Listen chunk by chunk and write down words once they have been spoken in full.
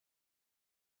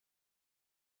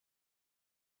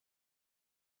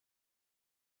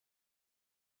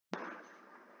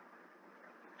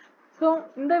So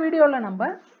இந்த வீடியோவில் நம்ம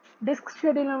டிஸ்க்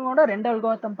ஷெடியூலிங்கோட 2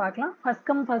 அல்காரிதம் பார்க்கலாம். ஃபர்ஸ்ட்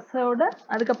கம் ஃபர்ஸ்ட் சர்வ்டு,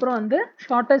 அதுக்கப்புறம் வந்து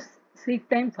shortest seek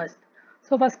time first.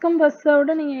 So first come first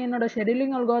served நீங்கள் என்னோட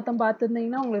ஷெடியூலிங் அல்காரிதம்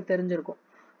பார்த்துருந்தீங்கன்னா உங்களுக்கு தெரிஞ்சிருக்கும்.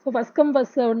 ஸோ ஃபர்ஸ்ட் கம்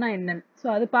ஃபர்ஸ்ட் சர்வ்னா என்னன்னு. ஸோ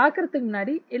அது பார்க்கறதுக்கு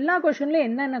முன்னாடி எல்லா கொஷன்லையும்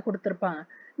என்னென்ன கொடுத்துருப்பாங்க,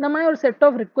 இந்த மாதிரி ஒரு செட்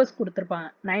ஆஃப் ரிக்வஸ்ட் கொடுத்துருப்பாங்க.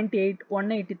 98,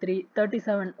 183,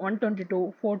 37, 122,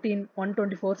 14,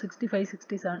 124, 65,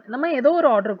 67 இந்த மாதிரி ஏதோ ஒரு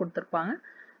ஆர்டர் கொடுத்துருப்பாங்க.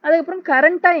 அதுக்கப்புறம்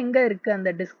கரண்ட்டாக எங்கே இருக்குது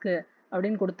அந்த டிஸ்க்கு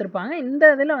அப்படின்னு கொடுத்துருப்பாங்க. இந்த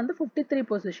இதில் வந்து 53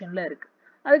 பொசிஷனில் இருக்குது.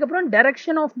 அதுக்கப்புறம்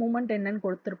டைரக்ஷன் ஆஃப் மூமெண்ட் என்னன்னு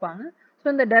கொடுத்துருப்பாங்க. ஸோ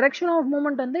இந்த டைரக்ஷன் ஆஃப்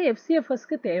மூமெண்ட் வந்து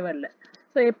FCFSக்கு தேவையில்லை.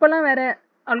 ஸோ எப்போல்லாம் வேறு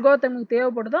அல்காரிதமுக்கு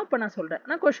தேவைப்படுதோ அப்போ நான் சொல்கிறேன்.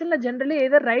 ஆனால் கொஷனில் ஜென்ரலி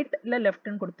எதர் ரைட் இல்லை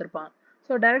லெஃப்ட்னு கொடுத்துருப்பாங்க.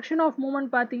 ஸோ டைரக்ஷன் ஆஃப்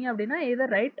மூமெண்ட் பார்த்தீங்க அப்படின்னா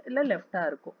எதர் ரைட் இல்லை லெஃப்டாக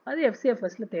இருக்கும். அது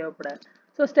FCFSல தேவைப்படாது.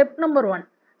 So step number 1.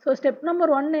 So step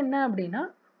number 1 என்ன அப்படின்னா,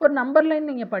 ஒரு நம்பர் லைன்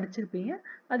நீங்கள் படிச்சிருப்பீங்க.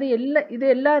 அது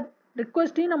எல்லா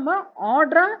ரிக்வஸ்ட்டையும் நம்ம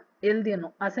ஆர்டராக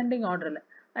எழுதிடணும், அசெண்டிங் ஆர்டரில்.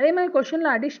 அதே மாதிரி கொஷனில்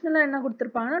அடிஷ்னலாக என்ன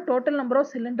கொடுத்துருப்பாங்கன்னா டோட்டல் நம்பர் ஆஃப்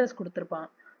சிலிண்டர்ஸ் கொடுத்துருப்பாங்க.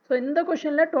 ஸோ இந்த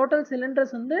கொஷனில் டோட்டல்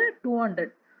சிலிண்டர்ஸ் வந்து 200.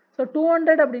 ஸோ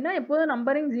 200 அப்படின்னா எப்போதும்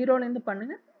நம்பரிங் 0லேருந்து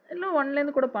பண்ணுங்க, இல்லை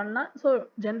 1லேருந்து கூட பண்ணலாம். ஸோ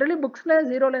ஜென்ரலி புக்ஸில்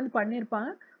 0லேருந்து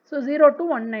பண்ணியிருப்பாங்க. ஸோ 0 to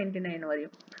 199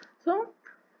 வரையும். ஸோ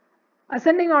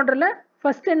அசெண்டிங் ஆர்டரில்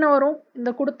ஃபர்ஸ்ட் என்ன வரும், இந்த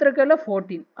கொடுத்துருக்கல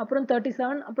 14, அப்புறம்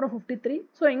 37, அப்புறம் 53.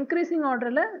 ஸோ இன்க்ரீசிங்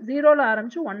ஆர்டரில் 0ல்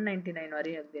ஆரம்பிச்சு 199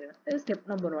 வரையும் எழுதிடுங்க. இது ஸ்டெப்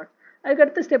நம்பர் 1.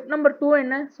 அதுக்கடுத்து ஸ்டெப் நம்பர் 2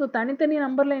 என்ன, ஸோ தனித்தனி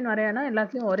நம்பர் லைன் வரையானா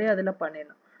எல்லாத்தையும் ஒரே அதில்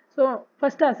பண்ணிடணும். ஸோ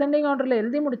ஃபர்ஸ்ட் அசெண்டிங் ஆர்டரில்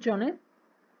எழுதி முடித்தோன்னே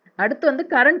அடுத்து வந்து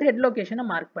கரண்ட் ஹெட் லொக்கேஷனை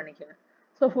மார்க் பண்ணிக்கோங்க.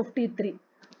 ஸோ 53.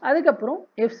 அதுக்கப்புறம்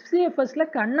FCFSல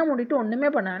கண்ணை மூடிட்டு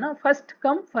ஒன்றுமே பண்ணாங்கன்னா first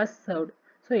come first served.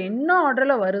 So என்ன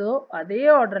ஆர்டரில் வருதோ அதே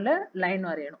ஆர்டரில் லைன்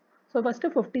வரையணும். ஸோ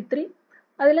ஃபஸ்ட்டு 53,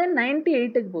 அதில்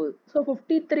 98க்கு போகுது. ஸோ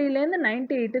 53லேருந்து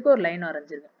 98க்கு ஒரு லைன்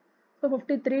வரைஞ்சிருங்க. So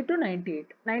 53 to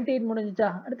 98. 98 முடிஞ்சிச்சா,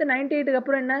 அடுத்து 98க்கு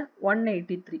அப்புறம் என்ன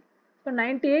 183. ஸோ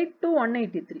 98 to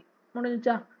 183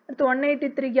 முடிஞ்சிச்சா, அடுத்து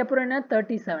 183க்கு அப்புறம் என்ன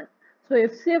 37. ஸோ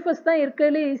FCFS தான்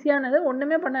இருக்கிறதுலே ஈஸியானது.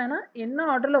 ஒன்றுமே பண்ணாங்கன்னா என்ன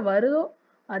ஆர்டரில் வருதோ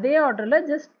அதே ஆர்டரில்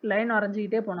ஜஸ்ட் லைன்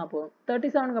வரைஞ்சிக்கிட்டே போனால் போதும்.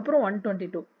 37க்கு அப்புறம்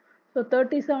 122. ஸோ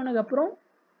 37க்கு அப்புறம்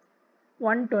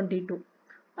 122.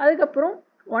 அதுக்கப்புறம்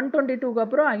 122க்கு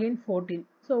அப்புறம் அகெயின் 14.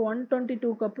 ஸோ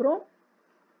 122க்கு அப்புறம்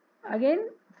அகெயின்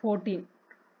 14.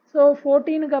 ஸோ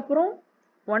 14க்கு அப்புறம்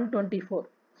 124.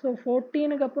 ஸோ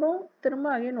 14க்கு அப்புறம் திரும்ப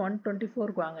அகெயின்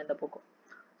 124க்கு வாங்க இந்த பக்கம்.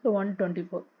 ஸோ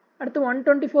 124. அடுத்து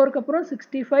 124க்கு அப்புறம்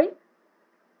 65.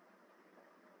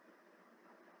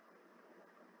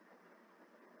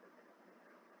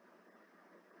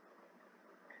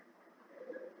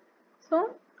 ஸோ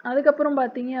அதுக்கப்புறம்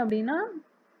பார்த்தீங்க அப்படின்னா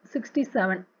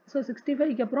 67. ஸோ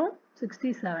 65க்கு அப்புறம்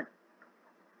 67.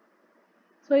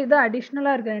 ஸோ இது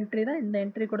அடிஷ்னலாக இருக்கிற என்ட்ரி தான். இந்த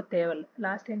என்ட்ரி கூட தேவையில்லை,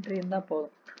 லாஸ்ட் என்ட்ரி இருந்தால்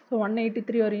போதும். ஸோ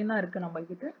 183 வரையும் தான் இருக்குது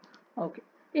நம்மக்கிட்ட. ஓகே,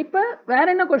 இப்போ வேற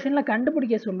என்ன கொஷனில்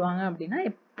கண்டுபிடிக்க சொல்லுவாங்க அப்படின்னா,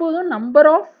 எப்போதும் நம்பர்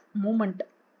ஆஃப் மூமெண்ட்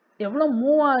எவ்வளோ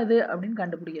மூவ் ஆகுது அப்படின்னு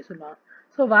கண்டுபிடிக்க சொல்லுவாங்க.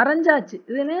 ஸோ வரைஞ்சாச்சு,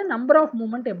 இதுலேயே நம்பர் ஆஃப்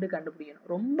மூமெண்ட் எப்படி கண்டுபிடிக்கணும்,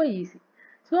 ரொம்ப ஈஸி.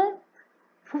 ஸோ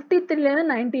 53லேருந்து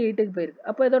 98க்கு போயிருக்கு.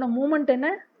 அப்போ இதோட மூமெண்ட் என்ன,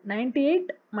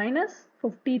 98 மைனஸ்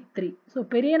 53. ஸோ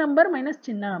பெரிய நம்பர் மைனஸ்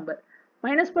சின்ன நம்பர்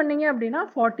மைனஸ் பண்ணிங்க அப்படின்னா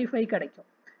 45 கிடைக்கும்.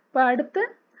 இப்போ அடுத்து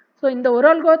ஸோ இந்த ஒரு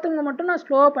அல்காரிதம்க்கு மட்டும் நான்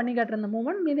ஸ்லோவாக பண்ணி காட்டுறேன் இந்த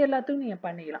மூமெண்ட், மீதி எல்லாத்துக்கும் நீங்கள்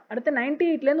பண்ணிக்கலாம். அடுத்து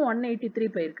 98லேருந்து 183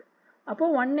 போயிருக்கு.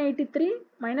 அப்போது 183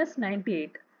 மைனஸ்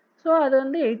 98. ஸோ அது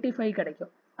வந்து 85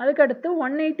 கிடைக்கும். அதுக்கடுத்து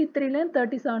 183லேருந்து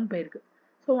 37 போயிருக்கு.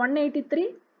 So 183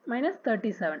 minus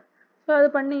 37. ஸோ அது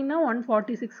பண்ணிங்கன்னா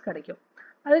 146 கிடைக்கும்.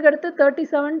 அதுக்கடுத்து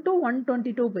 37 to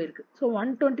 122 போயிருக்கு. So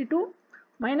 122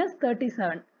 minus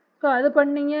 37. ஸோ அது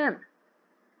பண்ணிங்க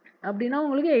அப்படின்னா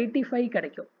உங்களுக்கு 85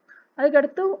 கிடைக்கும்.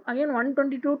 அதுக்கடுத்து அகைன்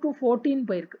 122 to 14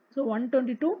 போயிருக்கு. ஸோ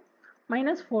 122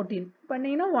 மைனஸ் 14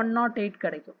 பண்ணிங்கன்னா 108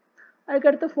 கிடைக்கும்.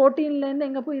 அதுக்கடுத்து 14லேருந்து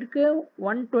எங்கே போயிருக்கு,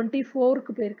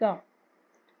 124க்கு போயிருக்கா.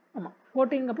 ஆமாம்,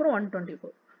 14க்கு அப்புறம்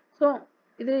 124. ஸோ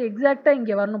இது எக்ஸாக்டாக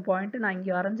இங்கே வரணும் பாயிண்ட். நான்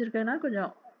இங்கே வரைஞ்சிருக்கேன்னா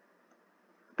கொஞ்சம்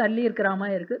தள்ளி இருக்கிற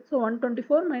மாதிரி இருக்குது. So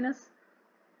 124 minus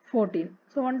 14.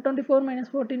 ஸோ 124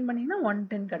 மைனஸ் 14 பண்ணிங்கன்னா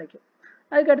 110 கிடைக்கும்.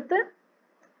 அதுக்கடுத்து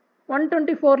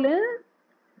 124லேருந்து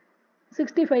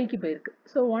 65க்கு போயிருக்கு.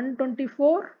 ஸோ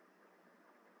 124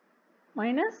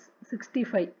 மைனஸ்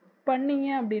 65 பண்ணிங்க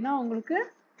அப்படின்னா உங்களுக்கு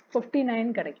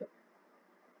 59 கிடைக்கும்.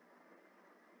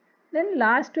 தென்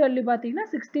லாஸ்ட் வேல்யூ பார்த்தீங்கன்னா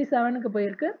 67க்கு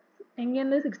போயிருக்கு.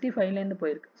 எங்கேருந்து 65லேருந்து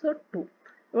போயிருக்கு. ஸோ 2.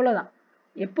 இவ்வளோதான்.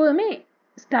 எப்போதுமே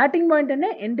ஸ்டார்டிங் பாயிண்ட் என்ன,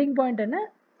 எண்டிங் பாயிண்ட் என்ன,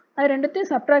 அது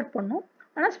ரெண்டுத்தையும் சப்ட்ராக்ட் பண்ணும்.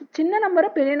 ஆனால் சின்ன நம்பரை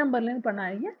பெரிய நம்பர்லேருந்து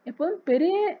பண்ணாதீங்க. எப்போதும்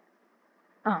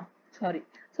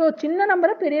ஸோ சின்ன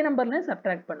நம்பரை பெரிய நம்பர்லேருந்து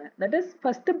சப்ட்ராக்ட் பண்ணுங்க. தட் இஸ்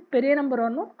ஃபஸ்ட்டு பெரிய நம்பர்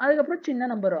வரணும், அதுக்கப்புறம் சின்ன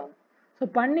நம்பர் வரணும். ஸோ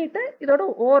பண்ணிவிட்டு இதோட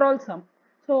ஓவரால் சம்.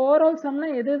 ஸோ ஓவரால் சம்னா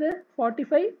எது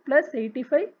 45 +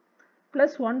 85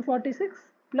 + 146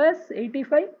 +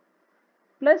 85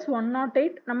 plus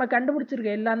 108 நம்ம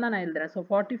கண்டுபிடிச்சிருக்க எல்லாம் தான் நான் எழுதுறேன். So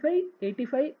 45,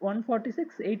 85,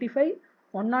 146, 85,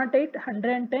 108,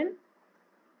 110,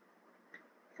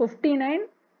 59,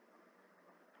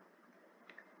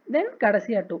 then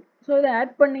கடைசியா 2. So இதை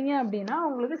ஆட் பண்ணீங்க அப்படின்னா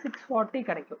உங்களுக்கு 640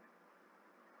 கிடைக்கும்.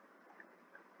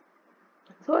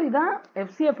 ஸோ இதான்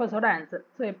FCFS ஓட ஆன்சர்.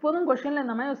 ஸோ எப்போதும் கொஸ்டினில்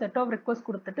இந்த மாதிரி ஒரு செட் ஆஃப் ரெக்வஸ்ட்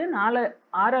கொடுத்துட்டு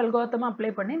 6 அல்காரிதமாக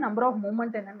அப்ளை பண்ணி நம்பர் ஆஃப்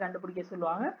மூவ்மெண்ட் என்னன்னு கண்டுபிடிக்க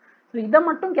சொல்லுவாங்க. ஸோ இதை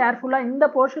மட்டும் கேர்ஃபுல்லாக, இந்த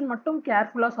போர்ஷன் மட்டும்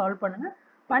கேர்ஃபுல்லாக சால்வ் பண்ணுங்கள்.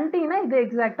 பண்ணிட்டீங்கன்னா இது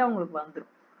எக்ஸாக்டாக உங்களுக்கு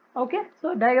வந்துடும். Okay, so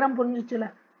diagram புரிஞ்சிச்சுல.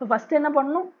 So first என்ன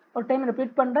பண்ணணும், ஒரு டைம்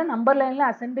ரிப்பீட் பண்ணுறேன். நம்பர் லைனில்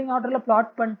அசெண்டிங் ஆர்டரில்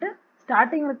பிளாட் பண்ணிட்டு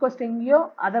ஸ்டார்டிங் ரிக்வஸ்ட் எங்கேயோ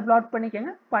அதை பிளாட்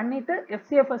பண்ணிக்கோங்க. பண்ணிவிட்டு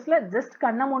FCFSல ஜஸ்ட்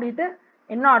கண்ணை மூடிட்டு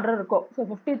என்ன ஆர்டர் இருக்கோ, so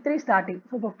 53 starting,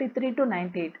 so 53 to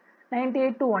 98,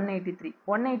 98 to 183,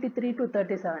 183 to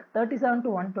 37, 37 to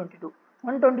 122,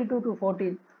 122 to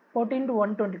 14, 14 to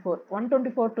 124,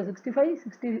 124 to 65,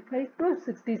 65 to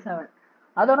 67.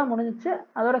 அதோட முடிஞ்சிச்சு,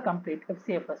 அதோட கம்ப்ளீட்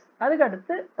FCFS. அதுக்கு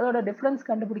அடுத்து அதோட டிஃப்ரென்ஸ்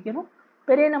கண்டுபிடிக்கணும்.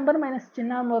 பெரிய நம்பர் மைனஸ்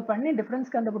சின்ன நம்பர் பண்ணி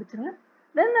டிஃப்ரென்ஸ் கண்டுபிடிச்சிருங்க.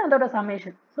 தென் அதோட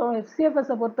சமேஷன். ஸோ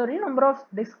FCFSஸை பொறுத்தவரையும் நம்பர் ஆஃப்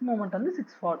டிஸ்க் மூமெண்ட் வந்து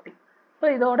 640. ஸோ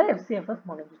இதோட FCFS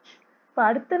முடிஞ்சிச்சு. இப்போ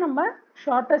அடுத்து நம்ம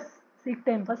ஷார்ட்டஸ்ட் சீக்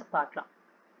டைம் ஃபர்ஸ்ட் பார்க்கலாம்.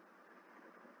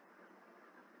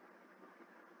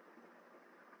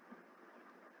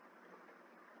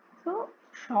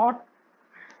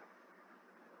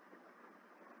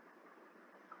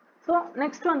 ஸோ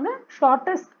நெக்ஸ்ட் வந்து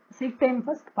ஷார்ட்டஸ்ட் சீக் டைம்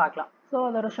ஃபர்ஸ்ட் பார்க்கலாம். ஸோ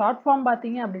அதோட ஷார்ட் ஃபார்ம்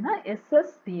பார்த்தீங்க அப்படின்னா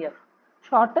SSTF,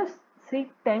 shortest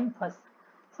seek time first.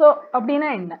 So அப்படின்னா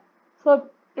என்ன? ஸோ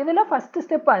இதில் ஃபஸ்ட்டு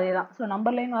ஸ்டெப் அதே தான். So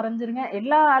number line வரைஞ்சிருங்க.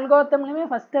 எல்லா அல்காரிதம்லையுமே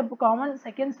first step common,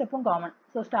 second ஸ்டெப்பும் common.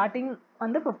 So starting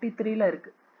வந்து 53ல்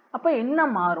இருக்குது. அப்போ என்ன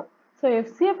மாறும்? ஸோ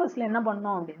FCFSல என்ன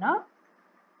பண்ணோம் அப்படின்னா,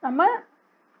 நம்ம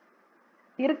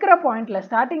இருக்கிற பாயிண்டில்,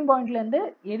 ஸ்டார்டிங் பாயிண்ட்லேருந்து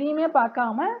எதையுமே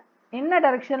பார்க்காம என்ன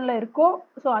டைரெக்ஷனில் இருக்கோ,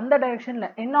 ஸோ அந்த டைரெக்ஷனில்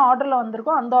என்ன ஆர்டரில்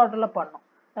வந்திருக்கோ அந்த ஆர்டரில் பண்ணோம்.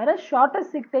 வேறு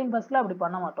ஷார்ட்டஸ்ட் சீக் டைம் ஃபர்ஸ்ட்டில் அப்படி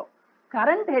பண்ண மாட்டோம்.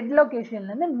 கரண்ட் ஹெட்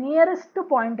லொக்கேஷன்லேருந்து நியரஸ்ட்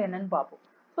பாயிண்ட் என்னன்னு பார்ப்போம்.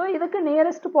 ஸோ இதுக்கு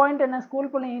நியரஸ்ட் பாயிண்ட் என்ன,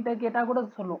 ஸ்கூல் பிள்ளைங்கிட்ட கேட்டால் கூட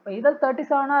சொல்லுவோம். இதை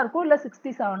 37ஆக இருக்கும், இல்லை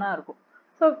 67ஆக இருக்கும்.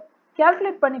 ஸோ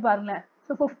கேல்குலேட் பண்ணி பாருங்களேன்.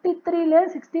 ஸோ 53ல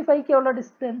 65க்கு எவ்வளோ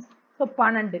டிஸ்டன்ஸ்? ஸோ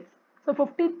 12. ஸோ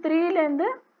 53லேருந்து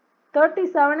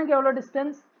 37க்கு எவ்வளோ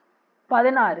டிஸ்டன்ஸ்?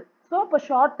 16. ஸோ இப்போ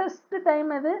ஷார்ட்டஸ்ட் டைம்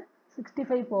எது?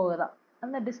 65 போகுதா?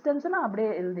 அந்த டிஸ்டன்ஸை நான் அப்படியே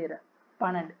எழுதிடுறேன்,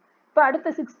 12. இப்போ அடுத்த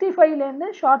 65லேருந்து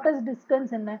ஷார்ட்டஸ்ட்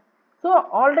டிஸ்டன்ஸ் என்ன? ஸோ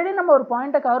ஆல்ரெடி நம்ம ஒரு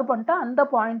பாயிண்ட்டை கவர் பண்ணிட்டா அந்த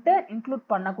பாயிண்ட்டை இன்க்ளூட்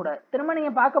பண்ணக்கூடாது. திரும்ப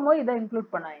நீங்கள் பார்க்கும்போது இதை இன்க்ளூட்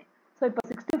பண்ணாங்க. ஸோ இப்போ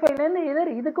 65லேருந்து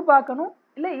எதர் இதுக்கு பார்க்கணும்,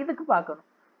 இல்லை இதுக்கு பார்க்கணும்.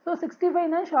 ஸோ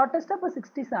 65னா ஷார்ட்டஸ்ட், அப்போ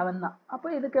 67 தான். அப்போ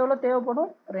இதுக்கு எவ்வளோ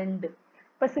தேவைப்படும்? 2.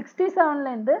 இப்போ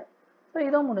 67லேருந்து, ஸோ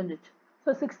இதுவும் முடிஞ்சிச்சு. ஸோ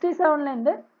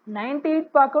 67லேருந்து 98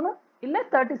 பார்க்கணும், இல்லை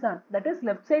 37, தட் இஸ்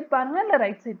லெஃப்ட் சைட் பாருங்கள் இல்லை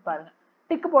ரைட் சைட் பாருங்கள்.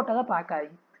 டிக்கு போட்டதை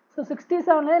பார்க்காதீங்க. ஸோ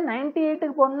 67லேருந்து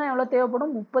 98க்கு போகணுன்னா எவ்வளோ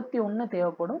தேவைப்படும்? 31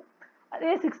 தேவைப்படும்.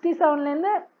 அதே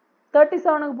 67லேருந்து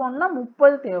 37க்கு போகணுன்னா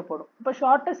 30 தேவைப்படும். இப்போ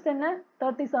ஷார்ட்டஸ்ட் என்ன?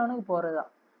 37க்கு போகிறது தான்.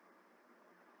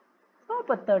 ஸோ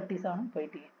இப்போ 37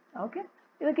 போயிட்டீங்க. ஓகே,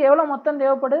 இதுக்கு எவ்வளோ மொத்தம்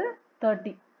தேவைப்படுது?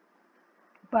 30.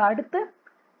 இப்போ அடுத்து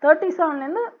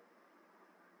 37லேருந்து,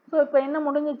 ஸோ இப்போ என்ன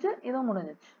முடிஞ்சிச்சு? இதுவும்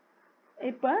முடிஞ்சிச்சு.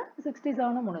 இப்போ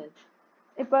 67 முடிஞ்சிச்சு.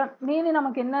 இப்போ மீதி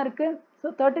நமக்கு என்ன இருக்குது? ஸோ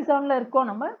 37ல் இருக்கோம்.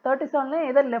 நம்ம 37ல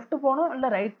எதோ லெஃப்ட் போகணும் இல்லை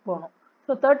ரைட் போகணும்.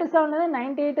 ஸோ 37லேருந்து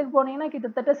 98க்கு போனீங்கன்னா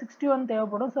கிட்டத்தட்ட 61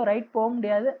 தேவைப்படும். ஸோ ரைட் போக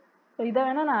முடியாது. ஸோ இதை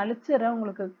வேணால் நான் அழிச்சிடுறேன்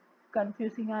உங்களுக்கு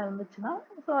கன்ஃபியூசிங்காக இருந்துச்சுன்னா.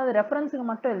 ஸோ அது ரெஃபரன்ஸுக்கு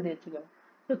மட்டும் எழுதி வச்சுக்கோங்க.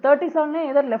 ஸோ 37ல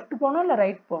எதோ லெஃப்ட் போகணும் இல்லை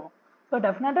ரைட் போகணும். ஸோ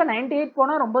டெஃபினட்டாக 98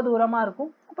 போனால் ரொம்ப தூரமாக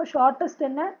இருக்கும். அப்போ ஷார்ட்டஸ்ட்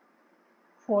என்ன?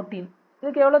 14.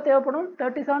 இதுக்கு எவ்வளோ தேவைப்படும்?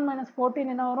 37 - 14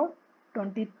 என்ன வரும்?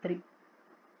 23.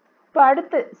 இப்போ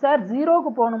அடுத்து சார்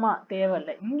 0க்கு போகணுமா?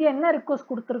 தேவையில்லை. இங்கே என்ன ரிக்வஸ்ட்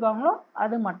கொடுத்துருக்காங்களோ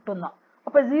அது மட்டும்தான்.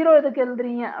 அப்போ 0 எதுக்கு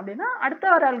எழுதுறீங்க அப்படின்னா, அடுத்த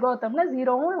வர அல்காரிதம்ல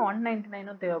 0வும்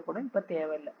 199ம் தேவைப்படும். இப்போ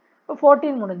தேவையில்லை. இப்போ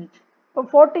 14 முடிஞ்சிச்சு. இப்போ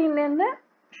 14லேருந்து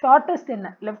ஷார்ட்டஸ்ட்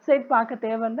என்ன? லெஃப்ட் சைட் பார்க்க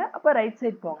தேவையில்லை. அப்போ ரைட்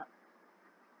சைட் போங்க.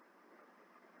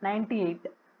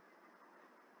 98.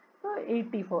 ஸோ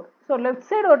 84. ஸோ லெஃப்ட்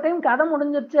சைடு ஒரு டைம் கதை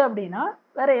முடிஞ்சிருச்சு அப்படின்னா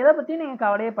வேறு எதை பற்றியும் நீங்கள்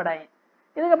கவலையே படாதீங்க.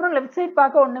 இதுக்கப்புறம் லெஃப்ட் சைட்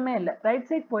பார்க்க ஒன்றுமே இல்லை, ரைட்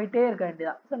சைட் போயிட்டே இருக்க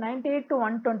வேண்டியதான். ஸோ 98 to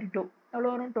 122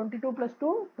 எவ்வளோ வரும்? 22 + 2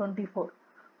 24.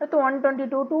 அடுத்து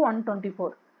 122 to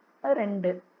 124 அது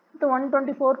 2. அடுத்து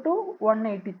 124 to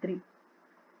 183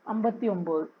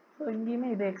 59. ஸோ இங்கேயுமே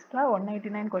இது எக்ஸ்ட்ரா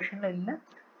 189 கொஷனில் இல்லை.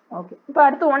 ஓகே, இப்போ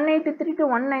அடுத்து 183 to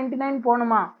 199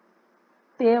 போகணுமா?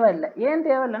 தேவையில்லை. ஏன்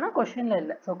தேவையில்லைன்னா கொஷனில்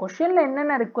இல்லை. ஸோ கொஷனில்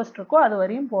என்னென்ன ரிக்வஸ்ட் இருக்கோ அது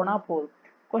வரையும் போனால் போதும்.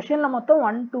 கொஷனில் மொத்தம்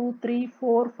 1 2 3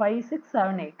 4 5 6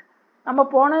 7 8. நம்ம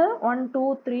போனது 1 2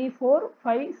 3 4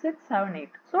 5 6 7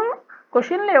 8. ஸோ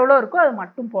கொஷனில் எவ்வளோ இருக்கோ அது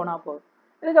மட்டும் போனால் போதும்.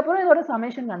 இதுக்கப்புறம் இதோட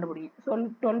சமேஷன் கண்டுபிடிங்க. So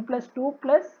 12 + 2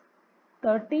 +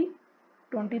 30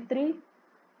 23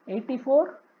 84,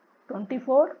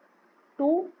 24,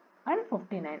 2 and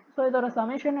 59. ஸோ இதோட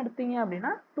சமேஷன் எடுத்தீங்க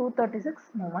அப்படின்னா 236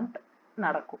 மூமெண்ட்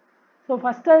நடக்கும். ஸோ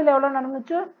ஃபர்ஸ்ட் அதில் எவ்வளோ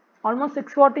நடந்துச்சு, ஆல்மோஸ்ட்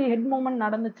 640 ஹெட் மூமெண்ட்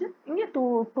நடந்துச்சு, இங்கே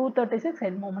 236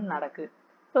 ஹெட் மூமெண்ட் நடக்குது.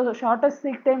 So shortest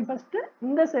seek time first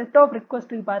இந்த செட் ஆஃப்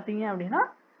ரிக்வஸ்ட்டுக்கு பார்த்தீங்க அப்படின்னா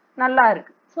நல்லா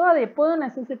இருக்குது. ஸோ அது எப்போதும்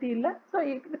நெசசிட்டி இல்லை. ஸோ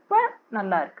இப்போ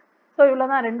நல்லா இருக்குது. ஸோ இவ்வளோ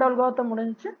தான் 2 அல்காரிதம்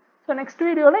முடிஞ்சிச்சு. ஸோ நெக்ஸ்ட்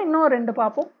வீடியோவில் இன்னும் 2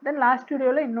 பார்ப்போம். தென் லாஸ்ட்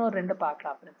வீடியோவில் இன்னும் 2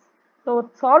 பார்க்கலாம் ஃப்ரெண்ட்ஸ். ஸோ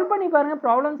சால்வ் பண்ணி பாருங்கள்.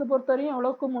 ப்ராப்ளம்ஸை பொறுத்த வரையும்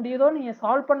எவ்வளோக்கு முடியுதோ நீங்கள்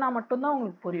சால்வ் பண்ணால் மட்டும்தான்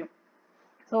உங்களுக்கு புரியும்.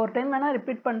 ஸோ ஒரு டைம் வேணால்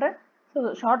ரிப்பீட் பண்ணுறேன். ஸோ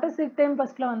ஷார்ட்டஸ்ட் சீக் டைம்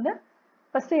ஃபஸ்ட்டில் வந்து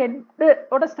ஃபஸ்ட்டு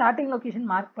ஹெட்டோட ஸ்டார்டிங் லொக்கேஷன்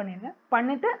மார்க் பண்ணிடுங்க.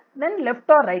 பண்ணிவிட்டு தென்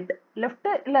லெஃப்ட் ஆர் ரைட்,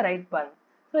 லெஃப்ட்டு இல்லை ரைட் பாருங்கள்.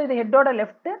 ஸோ இது ஹெட்டோட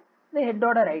லெஃப்ட்டு, இது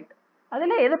ஹெட்டோட ரைட்.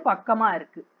 அதில் எது பக்கமாக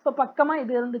இருக்குது, ஸோ பக்கமாக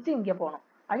இது இருந்துச்சு, இங்கே போகணும்.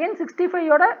 அகைன்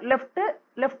 65யோட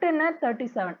லெஃப்ட் என்ன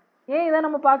 37. ஏன் இதை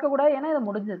நம்ம பார்க்கக்கூடாது, ஏன்னா இது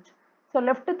முடிஞ்சிச்சு. So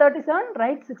left 37,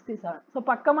 right 67. ஸோ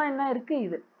பக்கமாக என்ன இருக்குது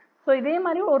இது. ஸோ இதே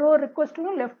மாதிரி ஒரு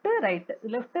ரிக்வஸ்ட்டுக்கும் லெஃப்ட்டு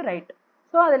ரைட்டு.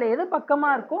 ஸோ அதில் எது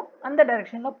பக்கமாக இருக்கோ அந்த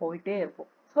டைரெக்ஷனில் போயிட்டே இருக்கும்.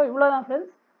 ஸோ இவ்வளோதான்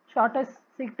friends shortest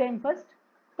seek time first.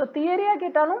 So தியரியாக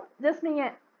கேட்டாலும் ஜஸ்ட்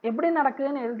நீங்கள் எப்படி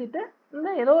நடக்குதுன்னு எழுதிட்டு இந்த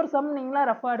ஏதோ ஒரு சம் நீங்களாம்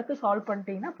ரஃபாக எடுத்து சால்வ்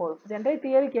பண்ணிட்டீங்கன்னா போதும். ஜென்ரல்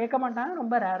தியரி கேட்க மாட்டாங்க,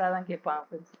 ரொம்ப ரேராக தான் கேட்பாங்க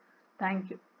ஃப்ரெண்ட்ஸ்.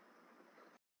 தேங்க்யூ.